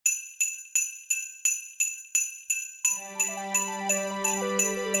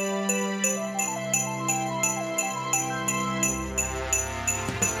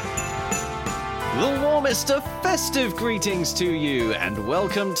warmest of festive greetings to you, and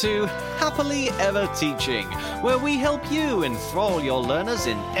welcome to Happily Ever Teaching, where we help you enthrall your learners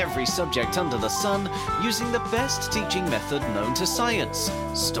in every subject under the sun using the best teaching method known to science,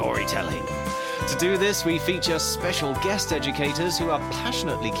 storytelling. To do this, we feature special guest educators who are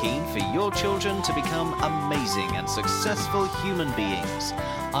passionately keen for your children to become amazing and successful human beings.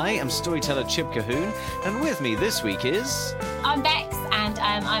 I am storyteller Chip Cahoon, and with me this week is... I'm Bex, and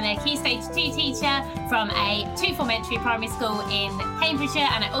I'm a Key Stage 2 teacher from a two-form entry primary school in Cambridgeshire,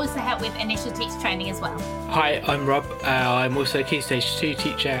 and I also help with initial teacher training as well. Hi, I'm Rob. I'm also a Key Stage 2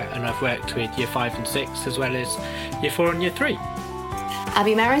 teacher, and I've worked with Year 5 and 6 as well as Year 4 and Year 3.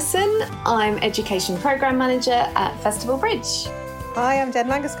 Abby Marison, I'm Education Programme Manager at Festival Bridge. Hi, I'm Jen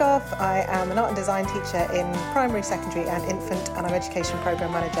Langerscoff. I am an art and design teacher in primary, secondary and infant, and I'm Education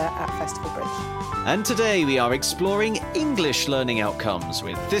Programme Manager at Festival Bridge. And today we are exploring English learning outcomes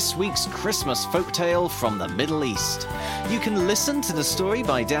with this week's Christmas folktale from the Middle East. You can listen to the story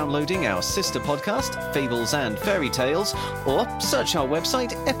by downloading our sister podcast, Fables and Fairy Tales, or search our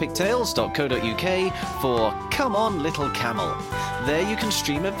website, epictales.co.uk, for Come On Little Camel. There you can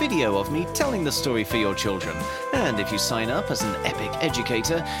stream a video of me telling the story for your children. And if you sign up as an Epic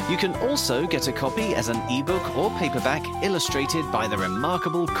Educator, you can also get a copy as an ebook or paperback illustrated by the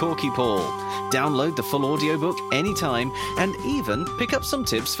remarkable Corky Paul. Download the full audiobook anytime and even pick up some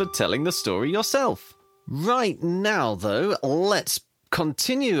tips for telling the story yourself. Right now, though, let's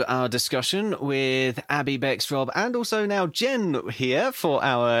continue our discussion with Abby, Bex, Rob, and also now Jen here for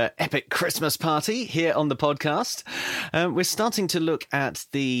our epic Christmas party here on the podcast. We're starting to look at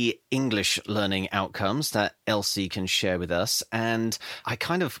the English learning outcomes that Elsie can share with us. And I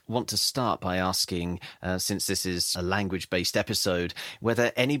kind of want to start by asking, since this is a language-based episode,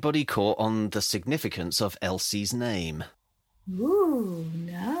 whether anybody caught on the significance of Elsie's name. Ooh,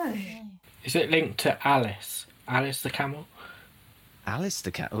 no. Is it linked to Alice? Alice the camel? Alice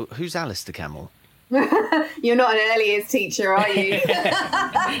the camel? Who's Alice the camel? You're not an early years teacher, are you?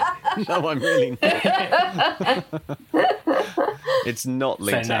 No, I'm really not. It's not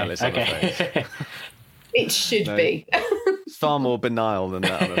linked to Alice, I'm afraid. It should be. It's far more banal than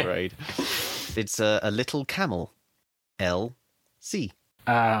that, I'm afraid. It's a little camel. L-C.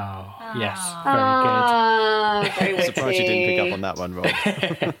 Oh, yes. Very I'm surprised you didn't pick up on that one, Rob.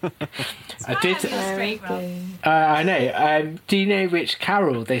 I did. Straight, Rob. I know. Do you know which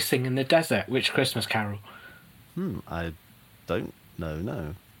carol they sing in the desert? Which Christmas carol? I don't know,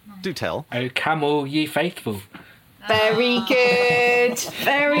 no. Do tell. Oh, camel, ye faithful. Very good.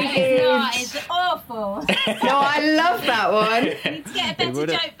 Very good. It's awful. No, I love that one. You need to get a better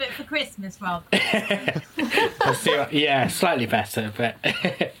joke book for Christmas, Rob. Yeah, slightly better, but...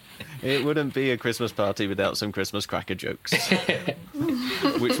 It wouldn't be a Christmas party without some Christmas cracker jokes,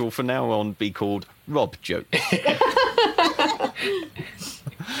 which will from now on be called Rob jokes.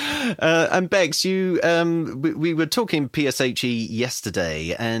 And Bex, you we were talking PSHE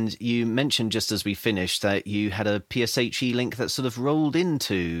yesterday, and you mentioned just as we finished that you had a PSHE link that sort of rolled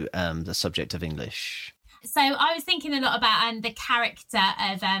into the subject of English. So I was thinking a lot about the character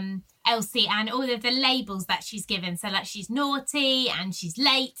of Elsie and all of the labels that she's given. So like she's naughty and she's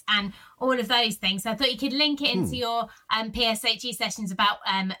late and all of those things. So I thought you could link it into your PSHE sessions about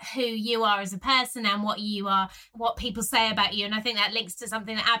who you are as a person and what you are, what people say about you. And I think that links to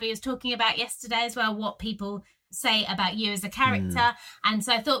something that Abby was talking about yesterday as well, what people say about you as a character. And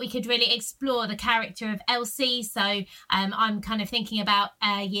so I thought we could really explore the character of Elsie. So I'm kind of thinking about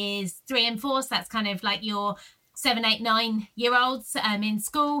years 3 and 4. So that's kind of like your 7, 8, 9-year-olds in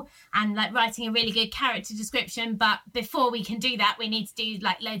school, and like writing a really good character description. But before we can do that, we need to do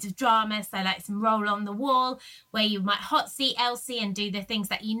like loads of drama. So like some role on the wall where you might hot seat Elsie and do the things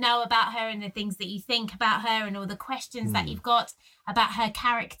that you know about her and the things that you think about her and all the questions that you've got about her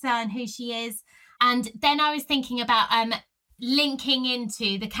character and who she is. And then I was thinking about linking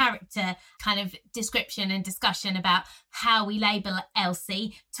into the character kind of description and discussion about how we label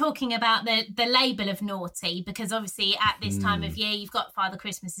Elsie, talking about the label of naughty, because obviously at this time of year you've got Father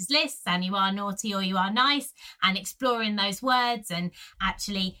Christmas's lists and you are naughty or you are nice, and exploring those words and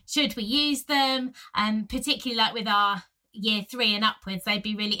actually should we use them, particularly like with our year 3 and upwards, they'd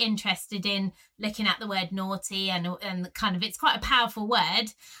be really interested in looking at the word naughty and kind of, it's quite a powerful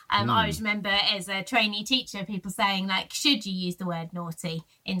word. I always remember as a trainee teacher, people saying like, should you use the word naughty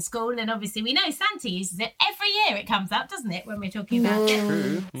in school? And obviously we know Santa uses it every year. It comes up, doesn't it, when we're talking about it?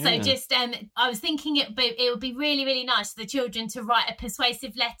 True. Yeah. So just, I was thinking it would be really, really nice for the children to write a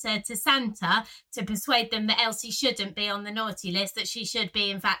persuasive letter to Santa to persuade them that Elsie shouldn't be on the naughty list, that she should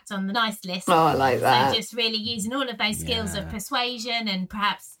be in fact on the nice list. Oh, I like that. So just really using all of those skills of persuasion and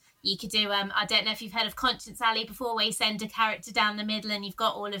perhaps You could do, I don't know if you've heard of Conscience Alley before, where you send a character down the middle and you've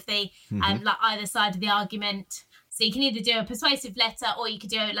got all of the, like either side of the argument. So you can either do a persuasive letter, or you could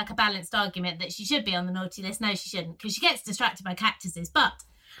do like a balanced argument that she should be on the naughty list. No, she shouldn't, because she gets distracted by cactuses. But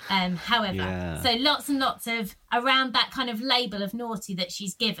however, so lots and lots of around that kind of label of naughty that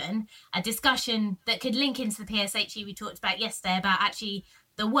she's given, a discussion that could link into the PSHE we talked about yesterday about actually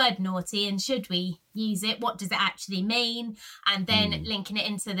the word naughty and should we use it? What does it actually mean? And then linking it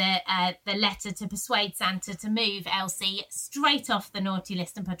into the letter to persuade Santa to move Elsie straight off the naughty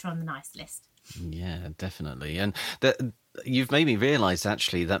list and put her on the nice list. Yeah, definitely. And you've made me realise,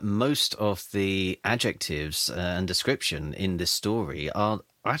 actually, that most of the adjectives and description in this story are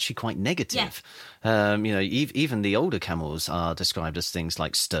actually quite negative. Even the older camels are described as things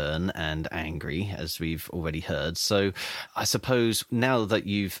like stern and angry, as we've already heard. So I suppose now that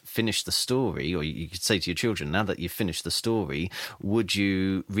you've finished the story, or you could say to your children, now that you've finished the story, would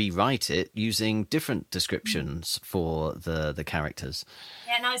you rewrite it using different descriptions for the characters?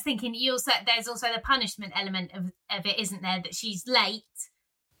 Yeah, and I was thinking, there's also the punishment element of it, isn't there? That she's late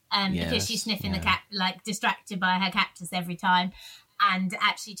because she's sniffing the cat, like distracted by her cactus every time. And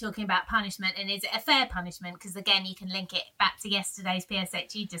actually talking about punishment, and is it a fair punishment? Because again, you can link it back to yesterday's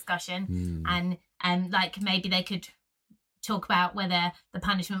PSHE discussion, and like maybe they could talk about whether the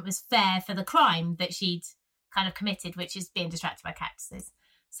punishment was fair for the crime that she'd kind of committed, which is being distracted by cactuses.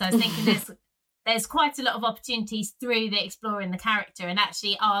 So I was thinking there's quite a lot of opportunities through the exploring the character, and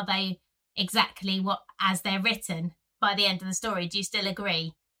actually, are they exactly what as they're written by the end of the story? Do you still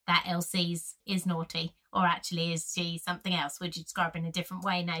agree that Elsie is naughty? Or actually, is she something else? Would you describe her in a different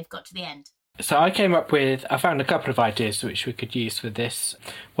way now you've got to the end? So I found a couple of ideas which we could use for this.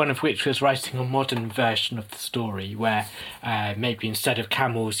 One of which was writing a modern version of the story where maybe instead of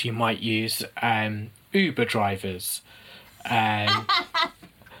camels, you might use Uber drivers. And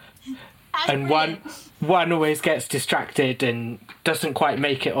one always gets distracted and doesn't quite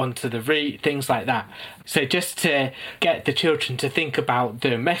make it onto the route, things like that. So just to get the children to think about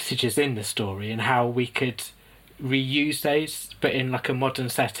the messages in the story and how we could reuse those, but in like a modern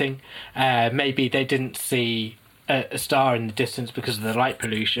setting. Maybe they didn't see a star in the distance because of the light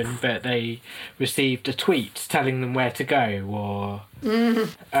pollution, but they received a tweet telling them where to go, or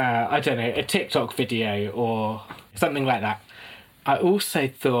I don't know, a TikTok video or something like that. I also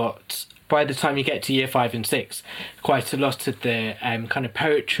thought, by the time you get to year 5 and 6, quite a lot of the kind of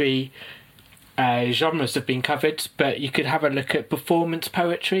poetry genres have been covered, but you could have a look at performance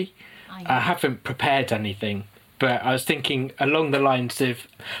poetry. I haven't prepared anything, but I was thinking along the lines of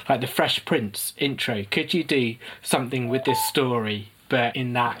like the Fresh Prince intro. Could you do something with this story, but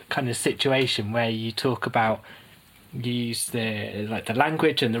in that kind of situation where you talk about, you use the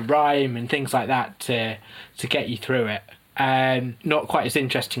language and the rhyme and things like that to get you through it? Not quite as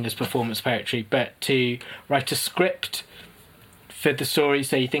interesting as performance poetry, but to write a script for the story.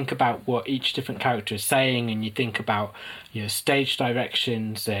 So you think about what each different character is saying, and you think about stage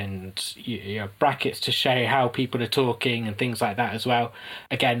directions and brackets to show how people are talking and things like that as well.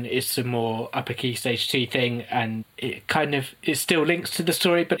 Again, it's a more upper key stage 2 thing, and it still links to the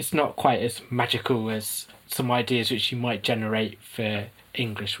story, but it's not quite as magical as some ideas which you might generate for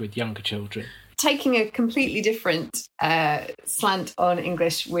English with younger children. Taking a completely different slant on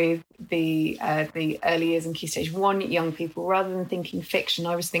English with the early years and Key Stage 1 young people, rather than thinking fiction,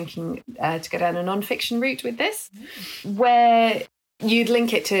 I was thinking to go down a non-fiction route with this, where you'd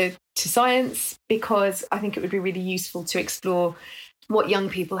link it to science, because I think it would be really useful to explore what young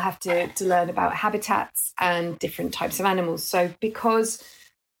people have to learn about habitats and different types of animals. So because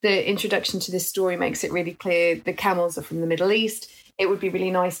the introduction to this story makes it really clear the camels are from the Middle East, it would be really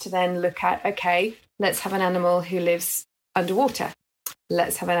nice to then look at, okay, let's have an animal who lives underwater.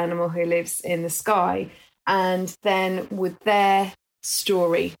 Let's have an animal who lives in the sky. And then would their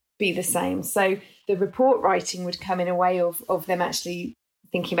story be the same? So the report writing would come in a way of them actually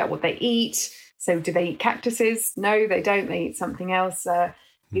thinking about what they eat. So do they eat cactuses? No, they don't. They eat something else.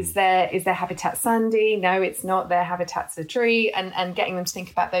 Is their habitat sandy? No, it's not. Their habitat's a tree. And getting them to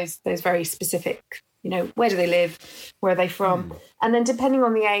think about those very specific, where do they live? Where are they from? And then depending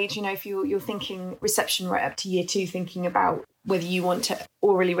on the age, if you're thinking reception right up to year 2, thinking about whether you want to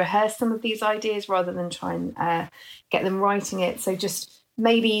orally rehearse some of these ideas rather than try and get them writing it. So just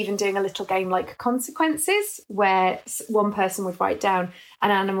maybe even doing a little game like Consequences, where one person would write down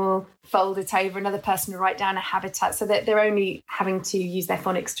an animal, fold it over, another person would write down a habitat, so that they're only having to use their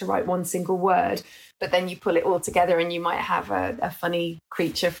phonics to write one single word, but then you pull it all together and you might have a funny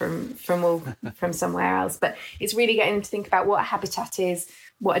creature from somewhere else. But it's really getting them to think about what a habitat is,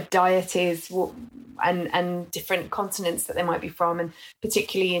 what a diet is, and different continents that they might be from. And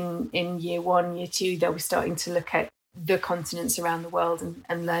particularly in year 1, year 2, they'll be starting to look at the continents around the world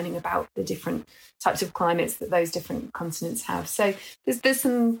and learning about the different types of climates that those different continents have. So there's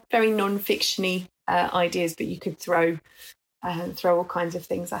some very non-fictiony ideas, but you could throw all kinds of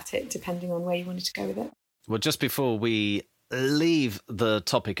things at it depending on where you wanted to go with it. Well, just before we leave the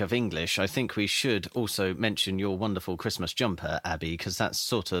topic of English, I think we should also mention your wonderful Christmas jumper, Abby, because that's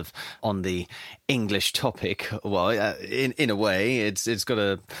sort of on the English topic. Well, in a way, it's got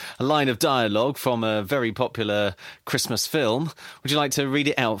a line of dialogue from a very popular Christmas film. Would you like to read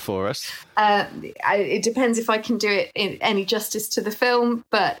it out for us? It depends if I can do it in any justice to the film,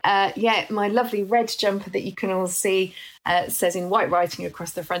 but my lovely red jumper that you can all see says in white writing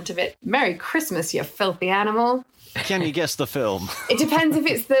across the front of it, "Merry Christmas, you filthy animal." Can you guess the film? It depends if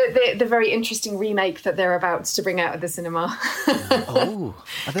it's the very interesting remake that they're about to bring out of the cinema. Oh,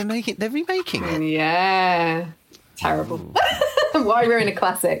 they're remaking it? Yeah. Terrible. Why ruin a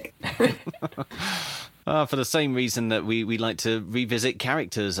classic? For the same reason that we like to revisit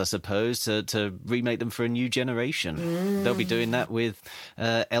characters, I suppose, to remake them for a new generation. They'll be doing that with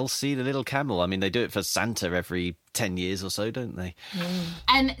Elsie the Little Camel. I mean, they do it for Santa every 10 years or so, don't they?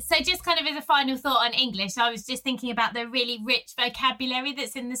 So just kind of as a final thought on English, I was just thinking about the really rich vocabulary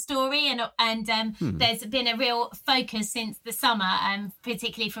that's in the story, and there's been a real focus since the summer,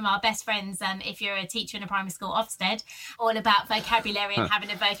 particularly from our best friends, if you're a teacher in a primary school, Ofsted, all about vocabulary and having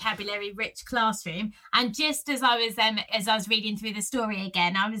a vocabulary rich classroom. And just as I was reading through the story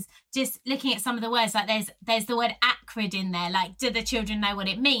again, I was just looking at some of the words, like there's the word acrid in there. Like, do the children know what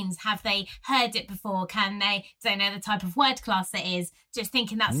it means? Have they heard it before? Do they know the type of word class it is? Just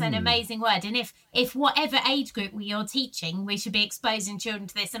thinking that's an amazing word. And if whatever age group you're teaching, we should be exposing children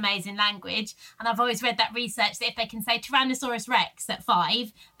to this amazing language. And I've always read that research that if they can say Tyrannosaurus Rex at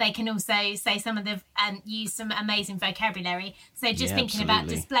 5, they can also say some of the use some amazing vocabulary. So just thinking about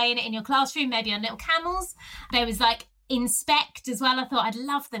displaying it in your classroom, maybe on little camels. There was like inspect as well. I thought I'd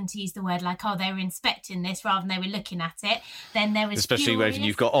love them to use the word like, oh, they were inspecting this rather than they were looking at it. Then there was especially furious. when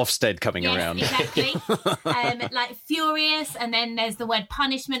you've got Ofsted coming around. Exactly. Like furious, and then there's the word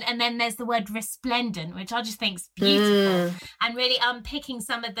punishment, and then there's the word resplendent, which I just think's beautiful. And really unpicking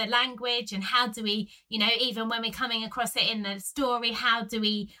some of the language and how do we, even when we're coming across it in the story, how do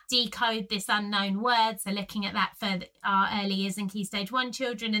we decode this unknown word? So looking at that for our early years and Key Stage 1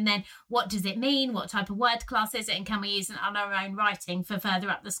 children, and then what does it mean? What type of word class is it? And can we use it on our own writing for further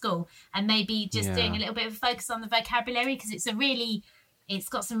up the school? And maybe just doing a little bit of a focus on the vocabulary, because it's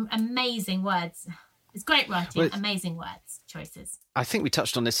got some amazing words. It's great writing, amazing words choices. I think we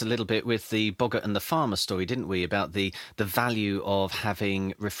touched on this a little bit with the Boggart and the Farmer story, didn't we? About the value of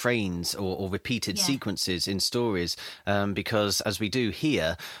having refrains or repeated sequences in stories. Because as we do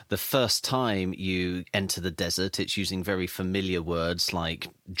here, the first time you enter the desert, it's using very familiar words like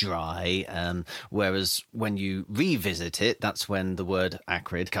dry. Whereas when you revisit it, that's when the word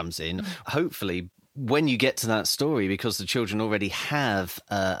acrid comes in. Hopefully, when you get to that story, because the children already have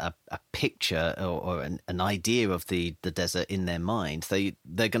a picture or an idea of the desert in their mind,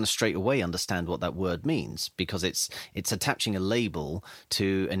 they're going to straight away understand what that word means, because it's attaching a label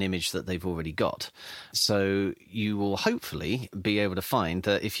to an image that they've already got. So you will hopefully be able to find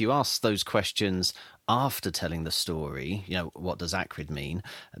that if you ask those questions after telling the story, what does acrid mean,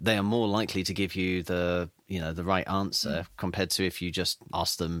 they are more likely to give you the right answer compared to if you just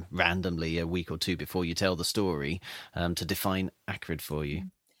ask them randomly a week or two before you tell the story to define acrid for you.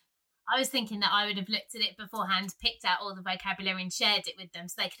 I was thinking that I would have looked at it beforehand, picked out all the vocabulary and shared it with them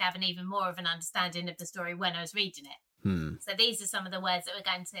so they could have an even more of an understanding of the story when I was reading it. So these are some of the words that we're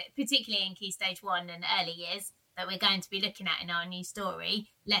going to, particularly in Key Stage 1 and early years, that we're going to be looking at in our new story.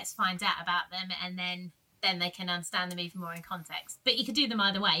 Let's find out about them, and then they can understand them even more in context. But you could do them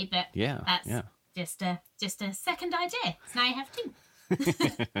either way, but that's just a second idea. So now you have two.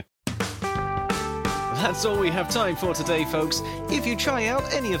 That's all we have time for today, folks. If you try out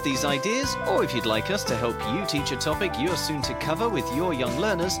any of these ideas, or if you'd like us to help you teach a topic you're soon to cover with your young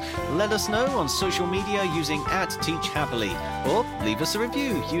learners, let us know on social media using @TeachHappily, or leave us a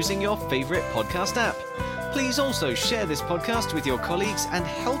review using your favourite podcast app. Please also share this podcast with your colleagues and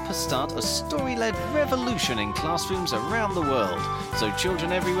help us start a story-led revolution in classrooms around the world, so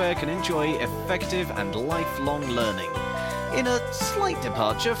children everywhere can enjoy effective and lifelong learning. In a slight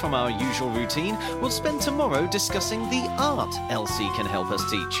departure from our usual routine, we'll spend tomorrow discussing the art Elsie can help us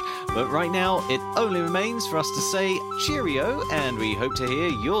teach. But right now, it only remains for us to say cheerio, and we hope to hear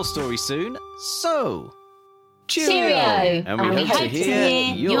your story soon. So, cheerio! Cheerio! And we hope to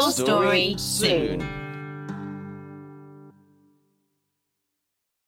hear your story soon.